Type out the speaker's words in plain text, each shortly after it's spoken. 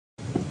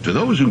To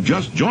those who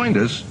just joined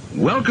us,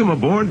 welcome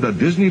aboard the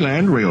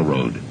Disneyland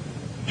Railroad.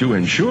 To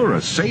ensure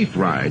a safe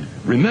ride,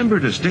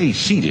 remember to stay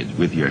seated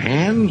with your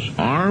hands,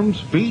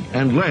 arms, feet,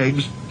 and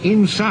legs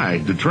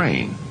inside the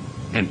train.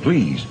 And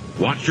please,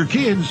 watch your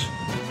kids.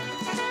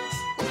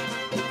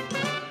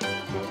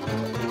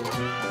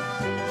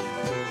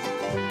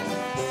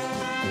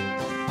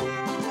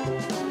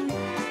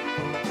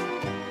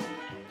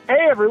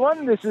 Hey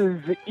everyone, this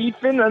is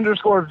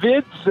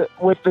Ethan_Vids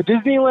with the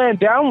Disneyland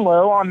Down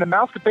Low on the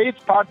Mousecapades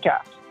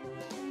podcast.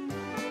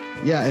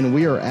 Yeah, and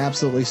we are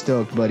absolutely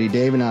stoked, buddy.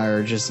 Dave and I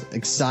are just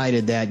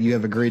excited that you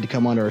have agreed to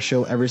come onto our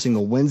show every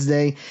single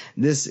Wednesday.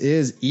 This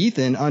is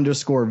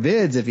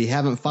Ethan_Vids. If you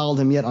haven't followed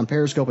him yet on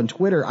Periscope and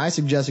Twitter, I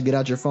suggest you get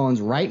out your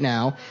phones right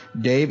now.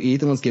 Dave,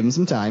 Ethan, let's give him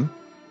some time.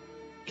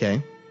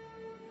 Okay.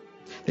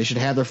 They should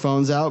have their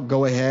phones out.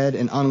 Go ahead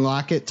and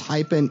unlock it.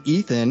 Type in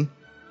Ethan_Vids.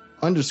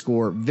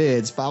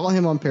 Follow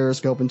him on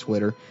Periscope and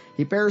Twitter.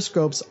 He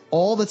periscopes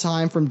all the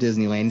time from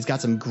Disneyland. He's got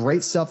some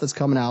great stuff that's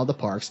coming out of the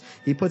parks.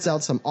 He puts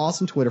out some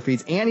awesome Twitter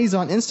feeds, and he's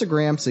on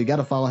Instagram, so you got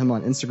to follow him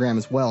on Instagram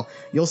as well.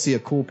 You'll see a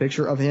cool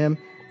picture of him.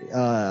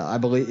 I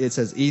believe it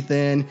says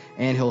Ethan,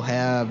 and he'll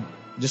have,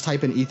 just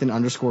type in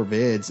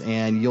Ethan_Vids,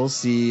 and you'll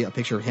see a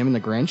picture of him and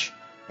the Grinch.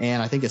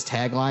 And I think his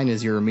tagline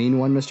is "You're a mean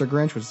one, Mr.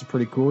 Grinch," which is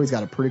pretty cool. He's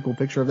got a pretty cool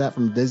picture of that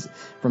from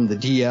the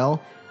DL.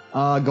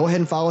 Go ahead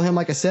and follow him.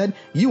 Like I said,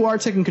 you are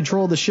taking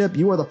control of the ship.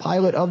 You are the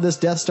pilot of this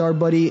Death Star,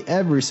 buddy.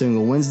 Every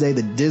single Wednesday,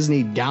 the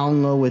Disney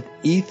Down Low with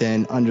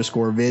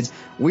Ethan_Vids.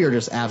 We are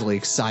just absolutely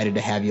excited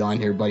to have you on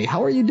here, buddy.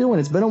 How are you doing?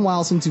 It's been a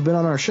while since you've been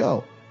on our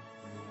show.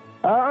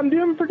 I'm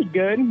doing pretty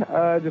good.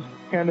 Just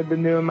kind of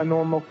been doing my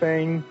normal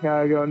thing,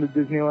 going to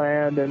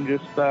Disneyland and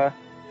just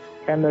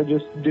kind of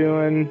just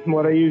doing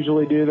what I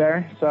usually do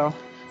there. So,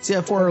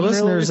 yeah, for our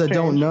listeners that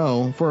don't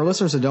know,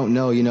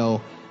 you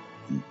know,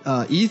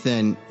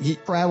 Ethan, he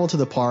traveled to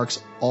the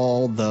parks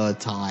all the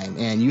time,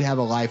 and you have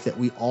a life that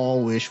we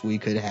all wish we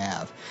could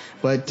have.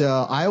 But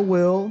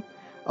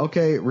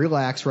okay,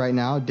 relax right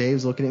now.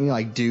 Dave's looking at me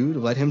like, dude,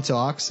 let him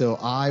talk. So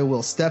I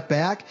will step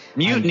back.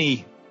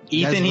 Mutiny.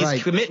 Ethan,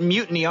 he's committing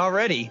mutiny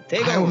already.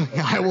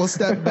 I will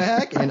step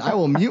back, and I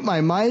will mute my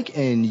mic,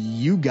 and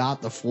you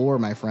got the floor,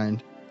 my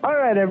friend. All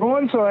right,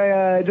 everyone. So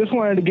I just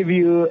wanted to give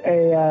you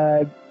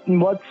a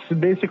what's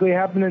basically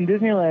happening in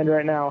Disneyland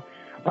right now.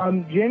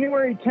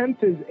 January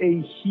 10th is a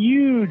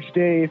huge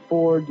day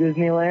for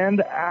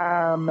Disneyland.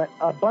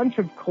 A bunch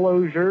of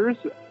closures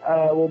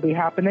will be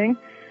happening,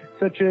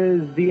 such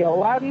as the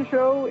Aladdin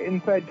show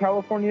inside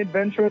California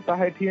Adventure at the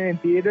Hyperion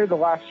Theater. The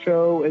last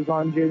show is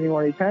on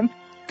January 10th.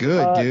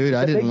 Good, dude.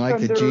 I didn't like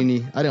the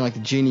genie. I didn't like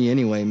the genie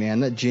anyway, man.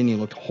 That genie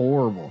looked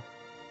horrible.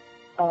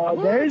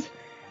 There's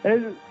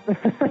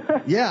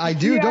yeah, I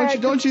do. Yeah,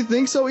 don't you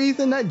think so,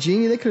 Ethan? That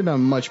genie, they could have done a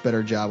much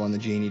better job on the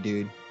genie,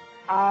 dude.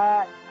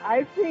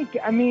 I think,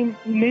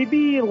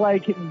 maybe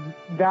like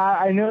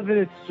that. I know that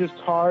it's just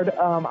hard.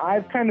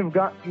 I've kind of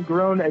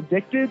grown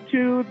addicted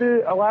to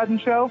the Aladdin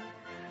show.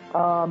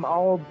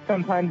 I'll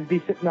sometimes be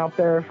sitting out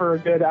there for a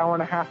good hour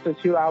and a half to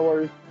 2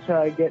 hours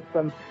to get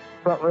some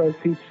front row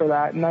seats for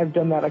that, and I've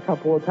done that a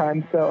couple of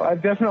times. So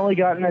I've definitely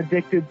gotten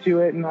addicted to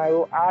it, and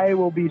I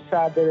will be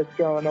sad that it's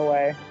going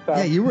away. So.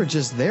 Yeah, you were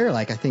just there,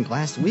 like I think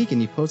last week,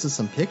 and you posted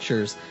some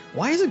pictures.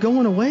 Why is it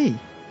going away?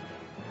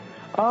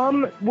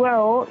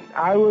 Well,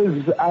 I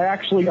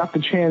actually got the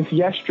chance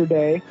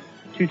yesterday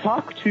to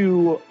talk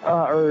to,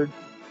 or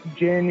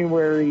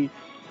January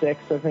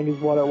 6th, I think is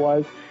what it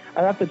was.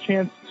 I got the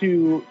chance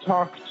to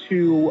talk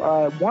to,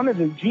 one of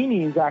the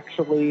genies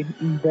actually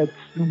that's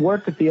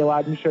worked at the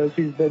Aladdin shows.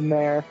 He's been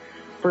there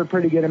for a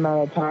pretty good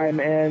amount of time.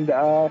 And,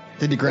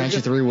 did he grant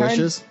you 3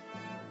 wishes?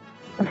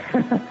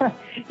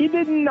 He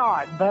did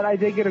not, but I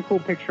did get a cool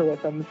picture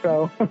with him,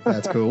 so.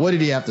 That's cool. What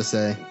did he have to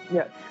say?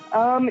 Yeah.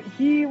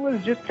 He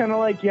was just kind of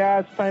like, yeah,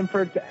 it's time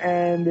for it to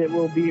end. It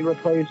will be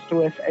replaced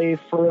with a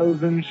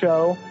Frozen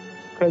show,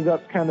 because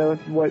that's kind of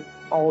what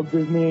all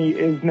Disney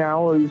is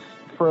now, is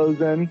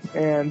Frozen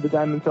and the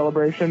Diamond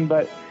Celebration.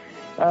 But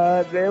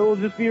they will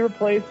just be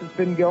replaced. It's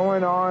been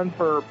going on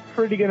for a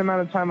pretty good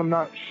amount of time. I'm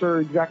not sure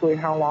exactly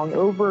how long.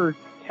 Over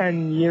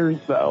 10 years,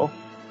 though.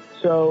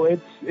 So it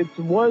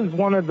was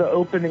one of the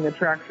opening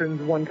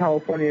attractions when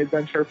California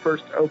Adventure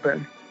first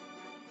opened.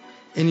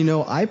 And, you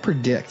know, I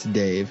predict,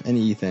 Dave and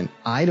Ethan,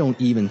 I don't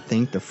even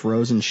think the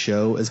Frozen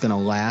show is going to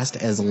last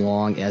as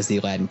long as the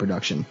Aladdin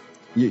production.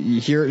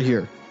 You hear it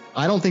here.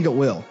 I don't think it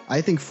will.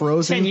 I think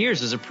Frozen... 10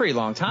 years is a pretty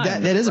long time.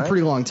 That is a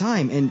pretty long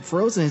time. And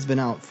Frozen has been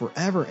out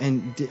forever.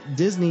 And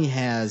Disney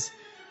has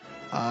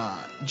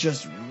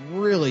just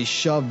really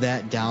shoved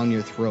that down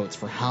your throats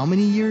for how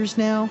many years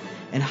now?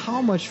 And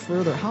how much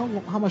further, how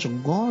much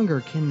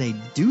longer can they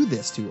do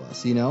this to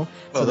us, you know?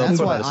 Well, so that's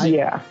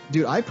why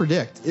dude, I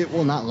predict it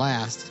will not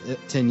last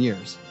 10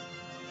 years.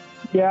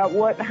 Yeah,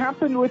 what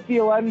happened with the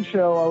Aladdin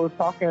show, I was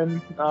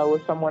talking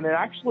with someone, it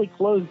actually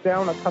closed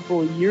down a couple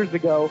of years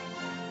ago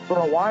for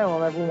a while,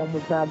 and everyone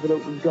was mad that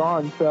it was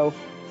gone, so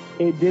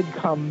it did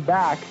come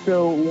back.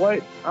 So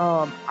what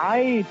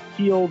I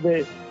feel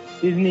that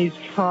Disney's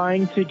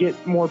trying to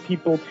get more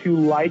people to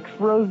like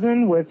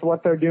Frozen. With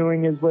what they're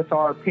doing is with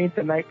our Paint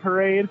the Night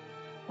Parade.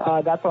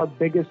 That's our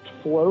biggest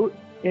float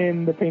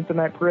in the Paint the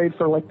Night Parade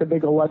for like the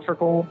big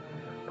electrical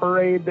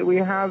parade that we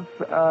have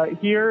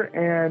here.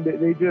 And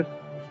they just,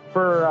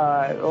 for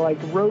like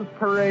Rose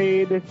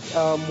Parade,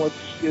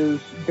 which is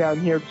down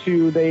here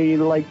too, they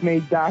like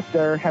made that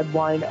their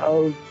headline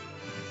of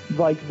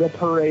like the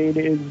parade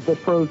is the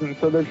Frozen.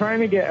 So they're trying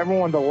to get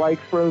everyone to like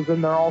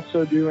Frozen. They're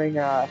also doing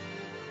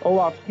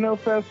Olaf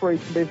Snowfest, where you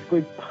can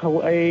basically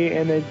play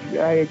in a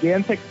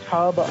gigantic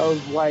tub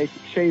of like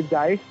shaved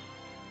ice.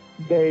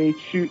 They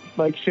shoot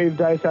like shaved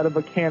ice out of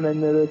a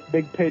cannon into this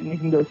big pit, and you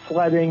can go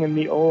sledding and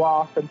meet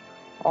Olaf and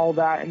all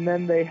that. And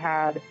then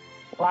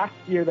last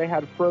year they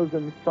had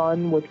Frozen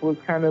Fun, which was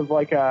kind of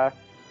like a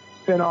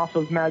spin-off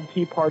of Mad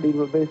Tea Party,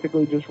 but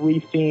basically just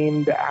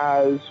rethemed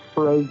as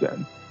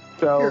Frozen.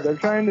 So they're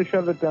trying to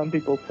shove it down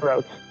people's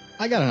throats.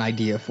 I got an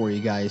idea for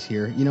you guys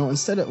here. You know,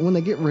 instead of when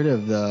they get rid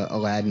of the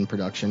Aladdin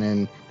production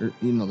and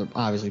they're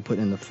obviously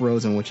putting in the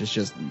Frozen, which is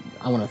just,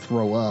 I want to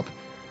throw up.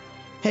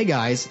 Hey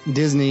guys,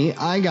 Disney,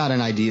 I got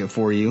an idea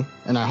for you,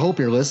 and I hope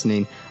you're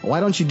listening.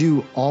 Why don't you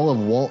do all of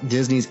Walt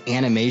Disney's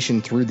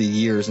animation through the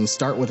years and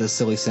start with the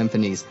Silly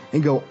Symphonies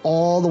and go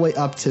all the way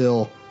up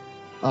till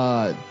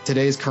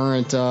today's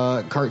current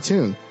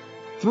cartoon?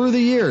 Through the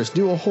years,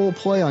 do a whole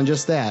play on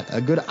just that.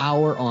 A good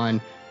hour on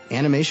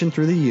animation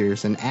through the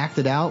years and act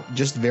it out,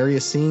 just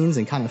various scenes,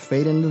 and kind of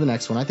fade into the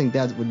next one. I think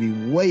that would be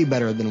way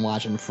better than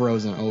watching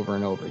Frozen over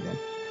and over again.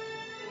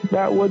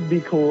 That would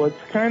be cool.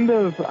 It's kind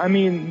of, I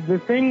mean, the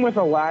thing with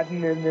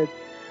Aladdin, and it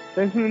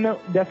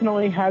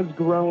definitely has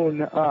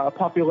grown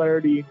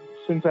popularity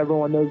since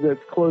everyone knows that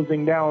it's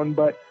closing down,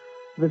 but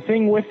the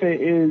thing with it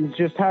is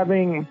just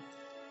having,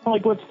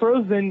 like with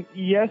Frozen,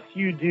 yes,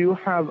 you do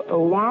have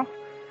Olaf,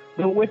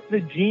 but with the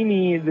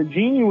genie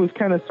was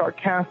kind of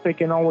sarcastic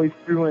and always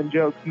threw in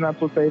jokes, and that's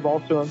what they've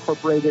also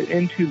incorporated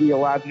into the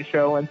Aladdin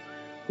show. And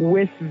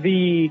with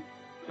the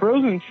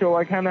Frozen show,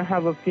 I kind of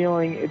have a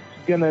feeling it's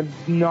going to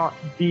not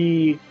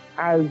be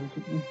as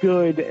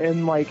good,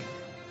 and like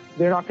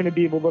they're not going to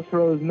be able to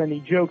throw as many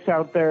jokes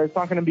out there. It's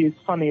not going to be as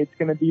funny. It's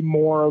going to be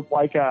more of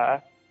like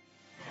a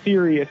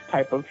serious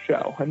type of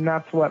show, and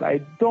that's what I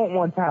don't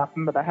want to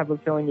happen, but I have a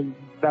feeling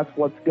that's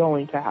what's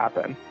going to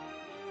happen.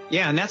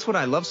 Yeah, and that's what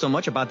I love so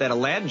much about that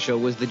Aladdin show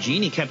was the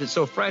genie kept it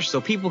so fresh,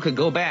 so people could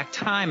go back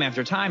time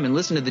after time and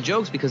listen to the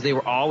jokes, because they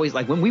were always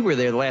like, when we were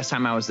there the last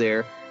time I was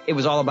there, it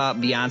was all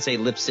about Beyonce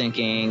lip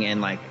syncing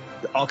and like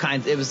all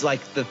kinds. It was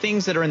like the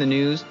things that are in the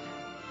news.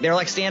 They're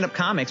like stand-up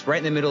comics right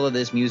in the middle of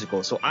this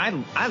musical. So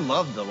I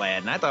loved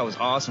Aladdin. I thought it was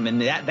awesome,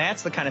 and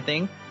that's the kind of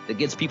thing that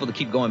gets people to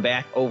keep going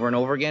back over and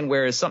over again.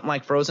 Whereas something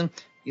like Frozen,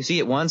 you see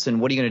it once, and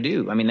what are you going to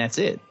do? I mean, that's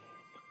it.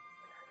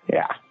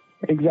 Yeah,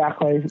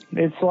 exactly.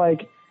 It's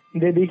like,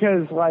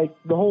 because like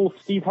the whole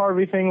Steve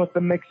Harvey thing with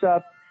the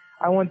mix-up,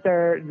 I went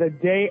there the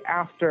day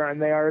after, and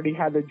they already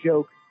had a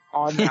joke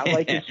on that.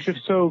 Like, it's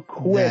just so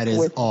quick. That is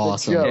with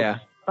awesome. The joke. Yeah.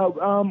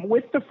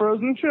 With the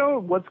Frozen show,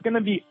 what's going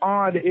to be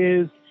odd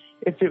is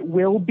if it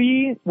will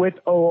be with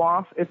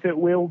Olaf, if it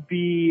will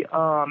be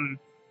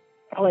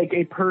like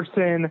a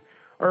person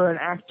or an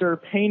actor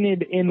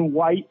painted in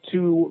white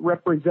to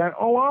represent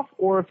Olaf,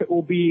 or if it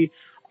will be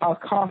a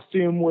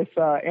costume with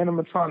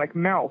animatronic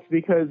mouth.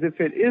 Because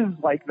if it is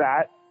like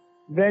that,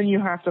 then you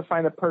have to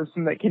find a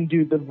person that can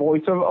do the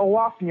voice of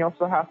Olaf, and you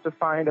also have to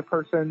find a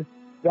person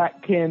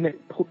that can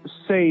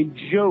say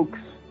jokes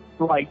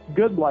like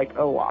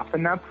Olaf,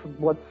 and that's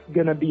what's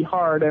going to be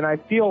hard. And I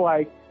feel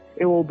like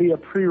it will be a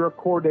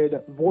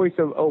pre-recorded voice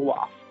of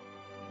Olaf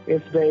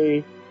if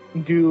they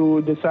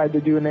do decide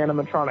to do an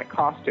animatronic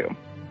costume.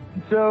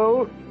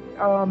 So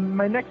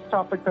my next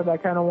topic that I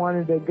kind of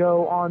wanted to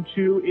go on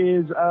to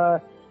is a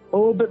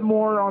little bit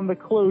more on the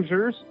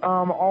closures.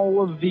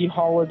 All of the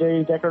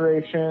holiday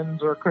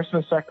decorations or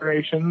Christmas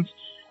decorations,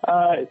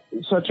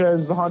 such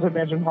as the Haunted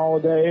Mansion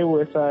Holiday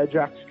with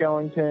Jack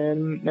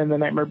Skellington and the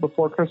Nightmare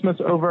Before Christmas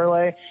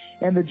overlay,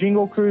 and the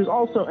Jingle Cruise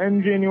also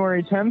end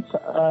January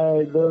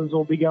 10th. Those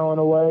will be going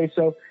away,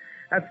 so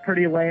that's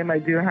pretty lame. I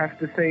do have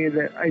to say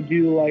that I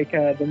do like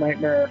the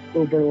Nightmare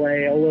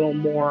overlay a little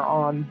more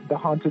on the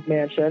Haunted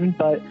Mansion,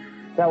 but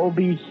that will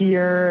be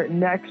here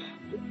next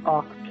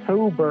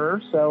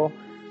October, so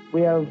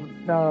we have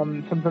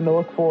something to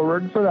look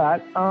forward for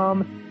that.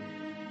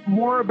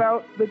 More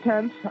about the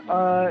 10th,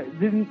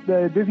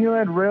 the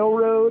Disneyland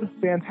Railroad,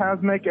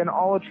 Fantasmic, and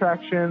all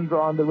attractions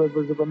on the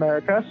rivers of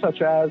America,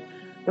 such as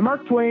the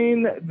Mark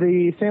Twain,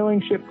 the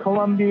sailing ship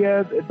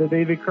Columbia, the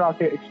Davy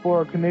Crockett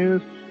Explorer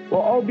canoes, will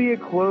all be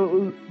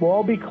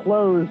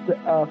closed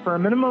for a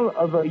minimum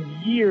of a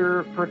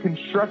year for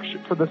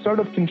the start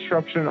of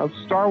construction of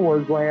Star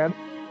Wars Land.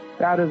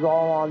 That is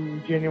all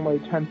on January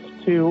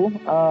 10th too.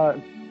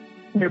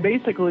 They're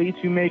basically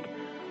to make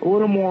a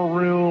little more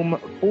room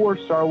for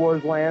Star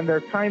Wars Land.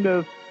 They're kind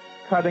of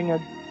cutting a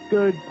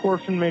good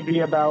portion, maybe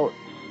about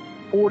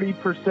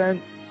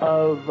 40%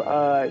 of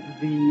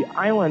the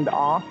island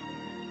off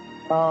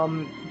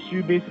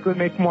to basically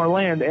make more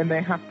land, and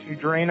they have to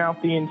drain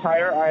out the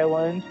entire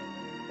island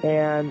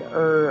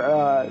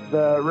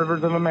the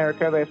rivers of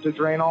America. They have to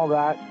drain all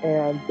that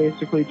and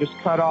basically just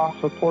cut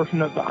off a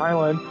portion of the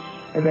island,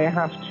 and they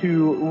have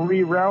to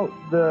reroute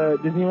the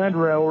Disneyland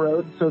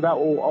Railroad, so that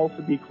will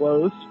also be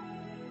closed.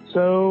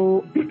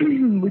 So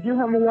we do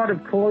have a lot of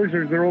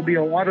closures. There will be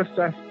a lot of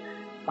stuff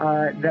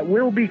that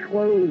will be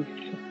closed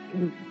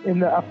in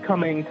the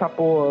upcoming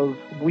couple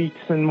of weeks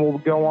and will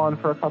go on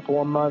for a couple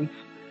of months.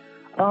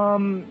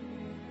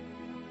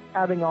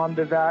 Adding on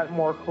to that,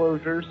 more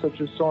closures such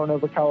as Soarin'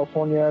 over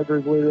California,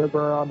 Grizzly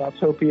River on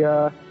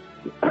Autopia.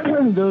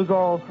 Those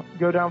all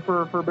go down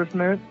for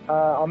refurbishment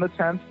on the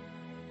 10th.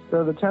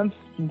 So the 10th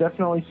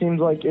definitely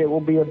seems like it will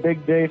be a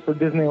big day for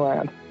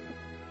Disneyland.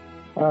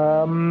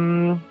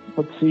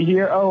 Let's see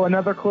here. Oh,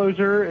 another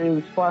closure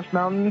is Splash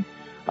Mountain.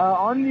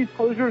 On these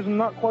closures, I'm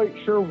not quite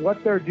sure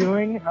what they're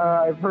doing.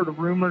 I've heard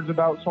rumors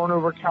about Soarin'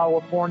 over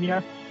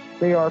California.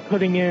 They are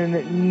putting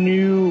in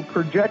new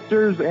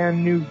projectors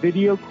and new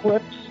video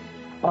clips.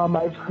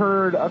 I've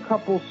heard a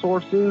couple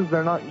sources.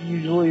 They're not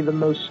usually the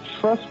most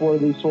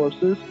trustworthy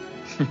sources,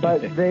 but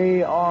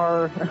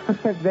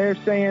they're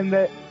saying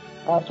that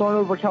Soarin'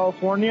 over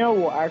California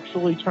will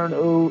actually turn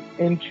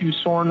into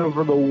Soarin'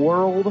 over the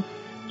World,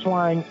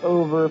 flying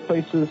over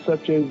places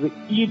such as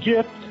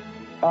Egypt,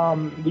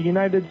 the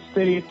United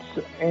States,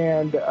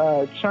 and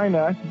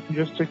China,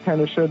 just to kind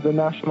of show the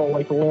national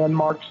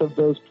landmarks of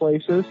those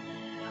places.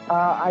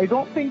 I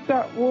don't think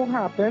that will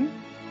happen.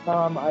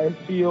 I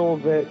feel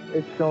that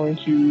it's going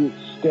to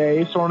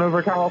stay Soarin'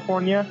 over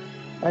California,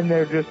 and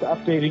they're just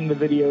updating the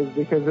videos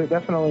because it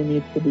definitely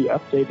needs to be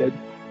updated.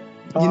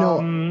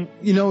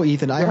 You know,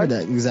 Ethan, I heard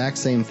that exact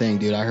same thing,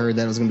 dude. I heard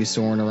that it was going to be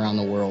soaring around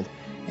the world.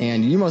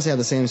 And you must have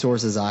the same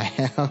sources I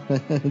have.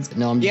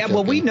 No, I'm just joking.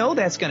 Well, we know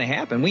that's going to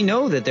happen. We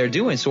know that they're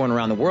doing Soarin'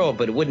 around the world,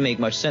 but it wouldn't make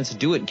much sense to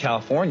do it in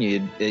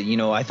California.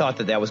 I thought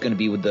that was going to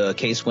be the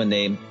case when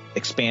they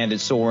expanded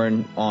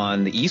Soarin'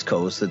 on the East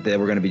Coast, that they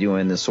were going to be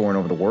doing the Soarin'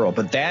 over the world.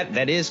 But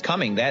that is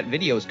coming. That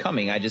video is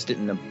coming. I just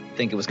didn't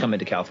think it was coming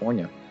to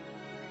California.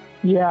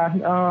 Yeah,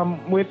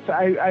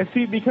 I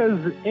see,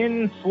 because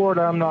in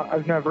Florida,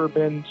 I've never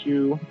been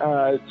to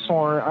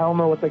Soarin'. I don't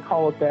know what they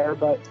call it there,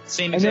 but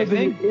same exact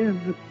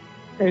thing.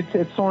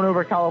 It's Soarin'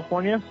 over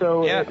California,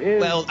 so yeah. It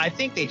is. Well, I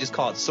think they just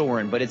call it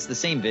Soarin', but it's the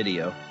same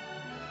video.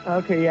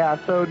 Okay, yeah.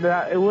 So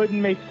that it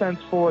wouldn't make sense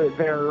for it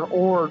there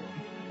or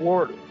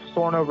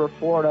Soarin' over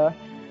Florida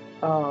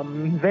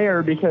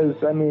there, because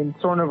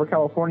Soarin' over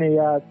California,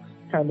 yeah,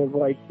 it's kind of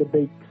like the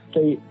big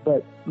state,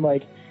 but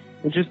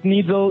it just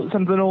needs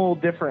something a little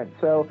different.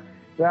 So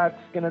that's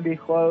going to be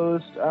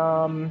closed.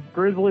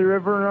 Grizzly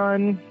River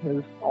Run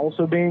is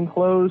also being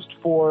closed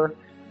for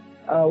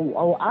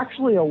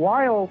actually a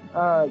while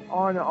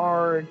on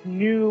our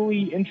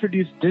newly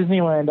introduced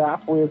Disneyland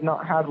app. We have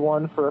not had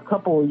one for a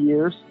couple of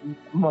years,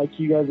 like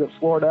you guys at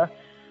Florida.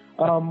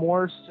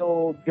 We're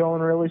still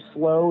going really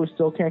slow. We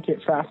still can't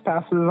get fast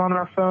passes on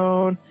our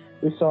phone.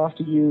 We still have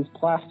to use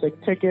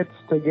plastic tickets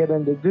to get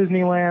into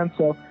Disneyland.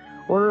 So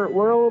we're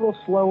a little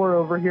slower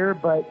over here,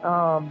 but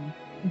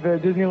the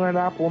Disneyland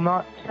app will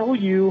not tell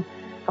you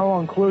how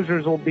long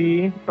closures will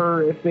be,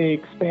 or if they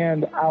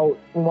expand out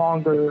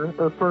longer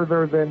or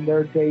further than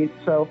their date.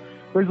 So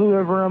Grizzly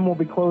River Run will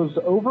be closed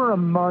over a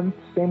month,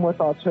 same with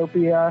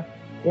Autopia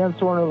and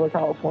Soarin' over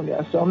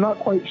California. So I'm not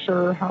quite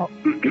sure how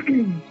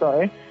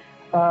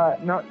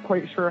not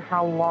quite sure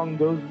how long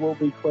those will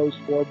be closed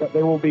for, but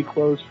they will be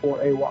closed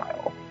for a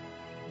while.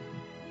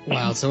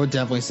 Wow, so it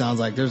definitely sounds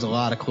like there's a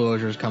lot of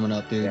closures coming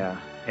up, dude.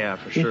 Yeah,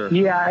 for sure.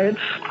 Yeah,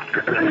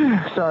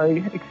 it's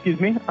sorry, excuse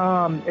me.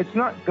 It's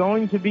not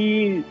going to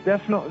be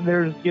definitely.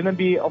 There's going to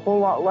be a whole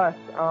lot less,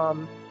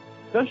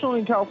 especially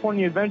in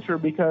California Adventure,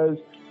 because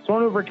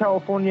Soarin' over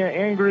California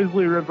and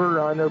Grizzly River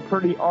Run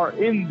are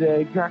in the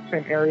exact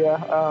same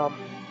area,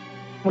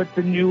 with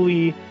the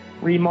newly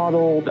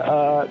remodeled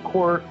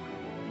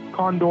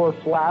Condor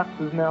Flats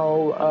is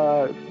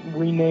now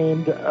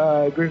renamed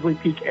Grizzly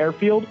Peak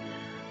Airfield.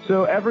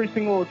 So every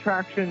single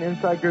attraction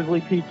inside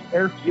Grizzly Peak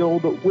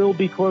Airfield will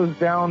be closed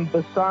down,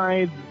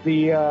 besides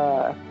the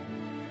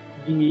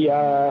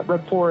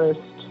Red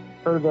Forest,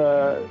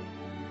 or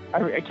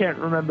I can't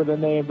remember the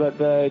name, but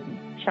the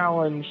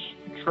Challenge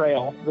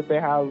Trail that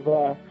they have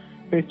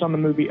based on the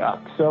movie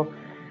Up. So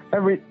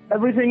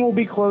everything will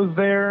be closed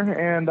there,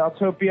 and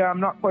Autopia,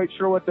 I'm not quite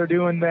sure what they're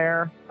doing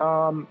there.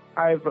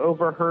 I've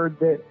overheard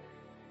that,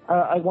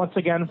 once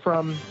again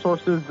from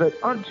sources that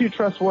aren't too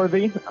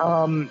trustworthy,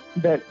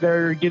 that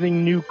they're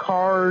getting new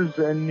cars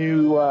and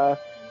new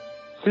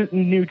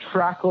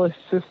trackless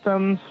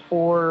systems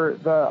for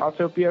the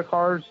Autopia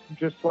cars,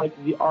 just like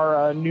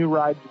our new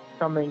ride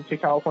coming to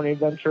California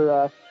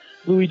Adventure,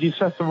 Luigi's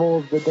Festival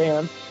of the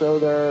Dance. So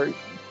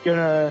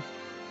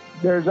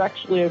there's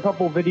actually a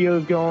couple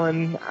videos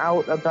going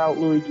out about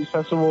Luigi's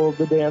Festival of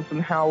the Dance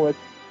and how it's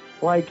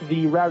like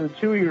the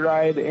Ratatouille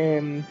ride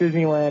in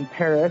Disneyland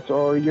Paris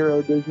or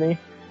Euro Disney,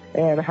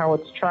 and how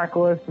it's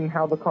trackless and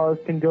how the cars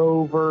can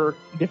go over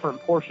different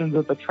portions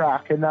of the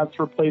track, and that's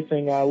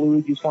replacing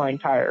Luigi's Flying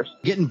Tires.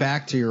 Getting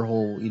back to your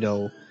whole,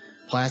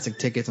 plastic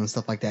tickets and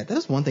stuff like that.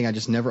 That's one thing I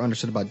just never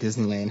understood about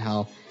Disneyland,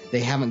 how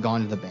they haven't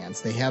gone to the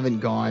bands. They haven't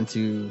gone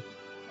to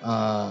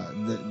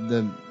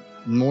the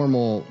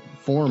normal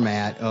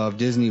format of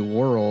Disney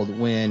World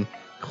when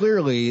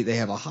clearly they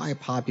have a high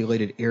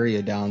populated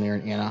area down there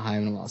in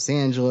Anaheim and Los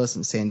Angeles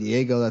and San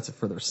Diego. That's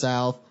further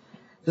south.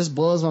 Just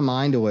blows my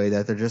mind away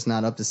that they're just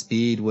not up to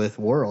speed with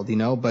World,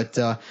 but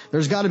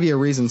there's got to be a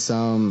reason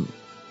some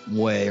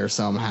way or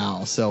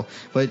somehow. So,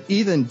 but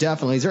Ethan,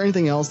 definitely, is there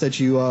anything else that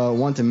you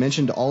want to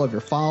mention to all of your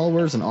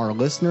followers and our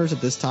listeners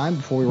at this time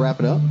before we wrap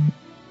it up?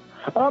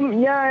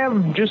 Yeah, I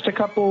have just a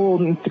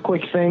couple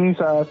quick things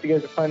if you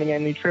guys are planning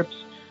any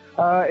trips.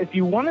 If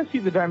you want to see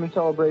the Diamond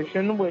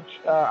Celebration, which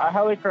I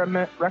highly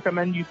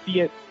recommend you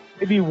see it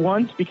maybe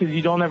once because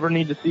you don't ever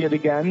need to see it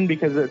again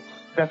because it's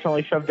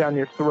definitely shoved down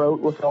your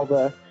throat with all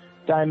the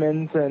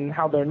diamonds and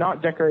how they're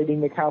not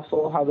decorating the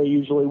castle how they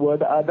usually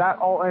would. That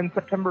all ends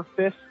September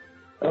 5th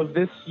of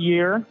this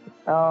year.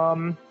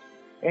 And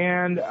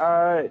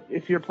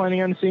if you're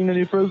planning on seeing the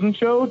new Frozen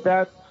show,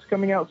 that's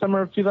coming out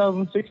summer of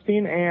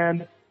 2016.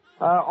 And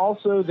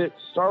also that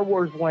Star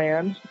Wars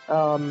Land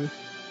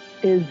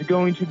is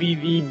going to be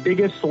the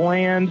biggest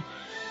land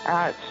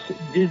at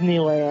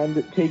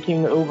Disneyland,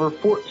 taking over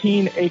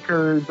 14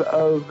 acres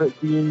of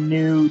the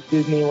new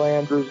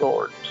Disneyland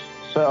Resort.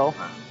 So,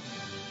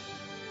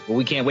 well,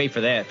 we can't wait for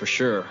that for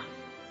sure.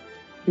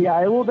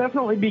 Yeah, it will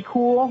definitely be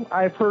cool.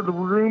 I've heard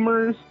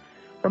rumors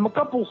from a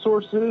couple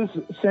sources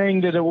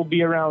saying that it will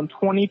be around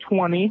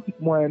 2020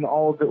 when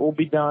all of it will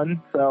be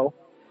done. So,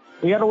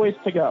 we got a ways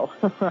to go,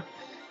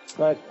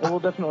 but it will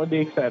definitely be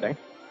exciting.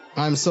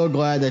 I'm so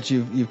glad that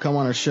you've come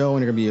on our show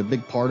and you're going to be a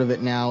big part of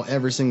it now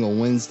every single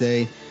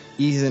Wednesday.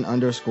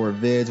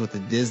 Ethan_vids with the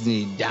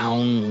Disney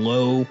Down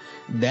Low.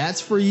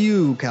 That's for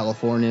you,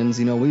 Californians.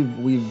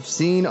 We've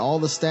seen all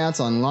the stats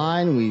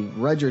online. We've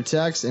read your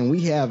texts, and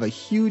we have a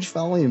huge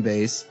following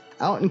base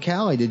out in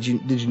Cali. Did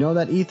you know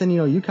that, Ethan?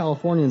 You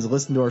Californians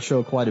listen to our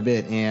show quite a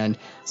bit, and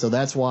so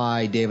that's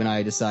why Dave and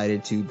I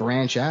decided to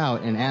branch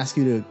out and ask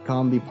you to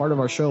come be part of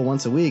our show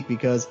once a week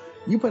because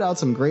you put out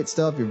some great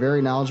stuff. You're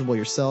very knowledgeable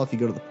yourself. You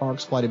go to the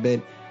parks quite a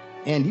bit.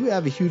 And you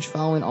have a huge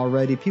following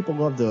already. People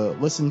love to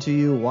listen to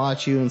you,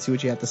 watch you, and see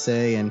what you have to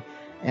say. And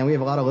we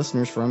have a lot of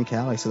listeners from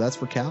Cali. So that's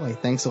for Cali.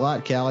 Thanks a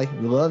lot, Cali.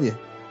 We love you.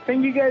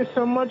 Thank you guys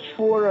so much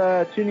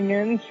for tuning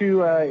in to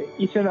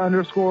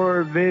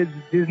Ethan_vids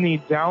Disney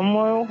Down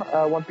Low.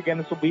 Once again,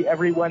 this will be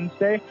every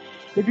Wednesday.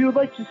 If you would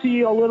like to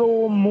see a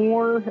little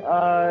more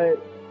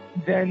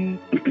than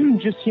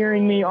just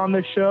hearing me on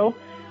the show,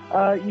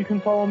 you can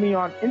follow me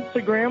on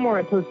Instagram where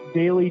I post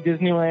daily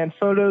Disneyland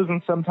photos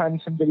and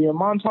sometimes some video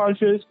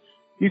montages.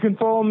 You can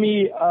follow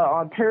me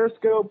on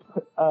Periscope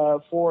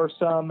for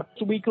some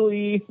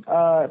weekly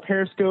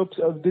Periscopes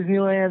of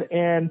Disneyland,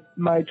 and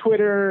my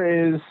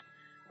Twitter is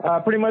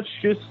pretty much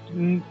just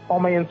all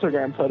my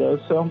Instagram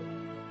photos. So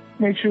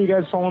make sure you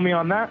guys follow me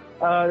on that.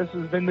 This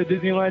has been the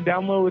Disneyland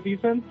Down Low with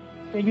Ethan.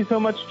 Thank you so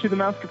much to the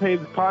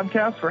Mousecapades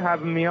podcast for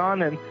having me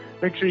on, and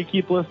make sure you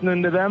keep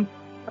listening to them.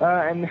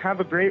 And have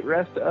a great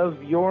rest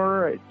of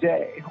your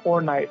day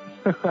or night.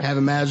 Have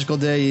a magical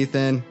day,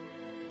 Ethan.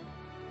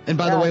 And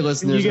by the way,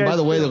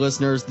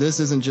 listeners, this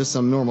isn't just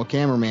some normal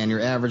cameraman, your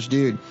average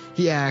dude.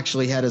 He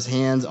actually had his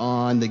hands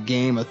on the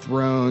Game of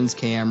Thrones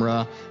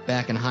camera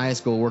back in high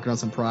school working on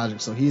some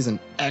projects, so he's an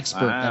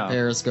expert at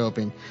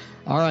periscoping.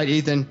 All right,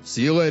 Ethan,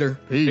 see you later.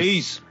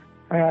 Peace.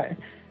 All right.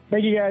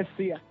 Thank you, guys.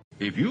 See ya.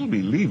 If you'll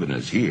be leaving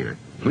us here,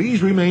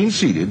 please remain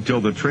seated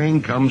till the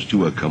train comes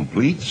to a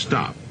complete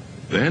stop.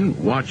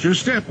 Then watch your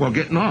step while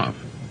getting off.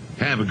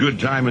 Have a good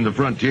time in the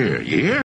Frontier, yeah?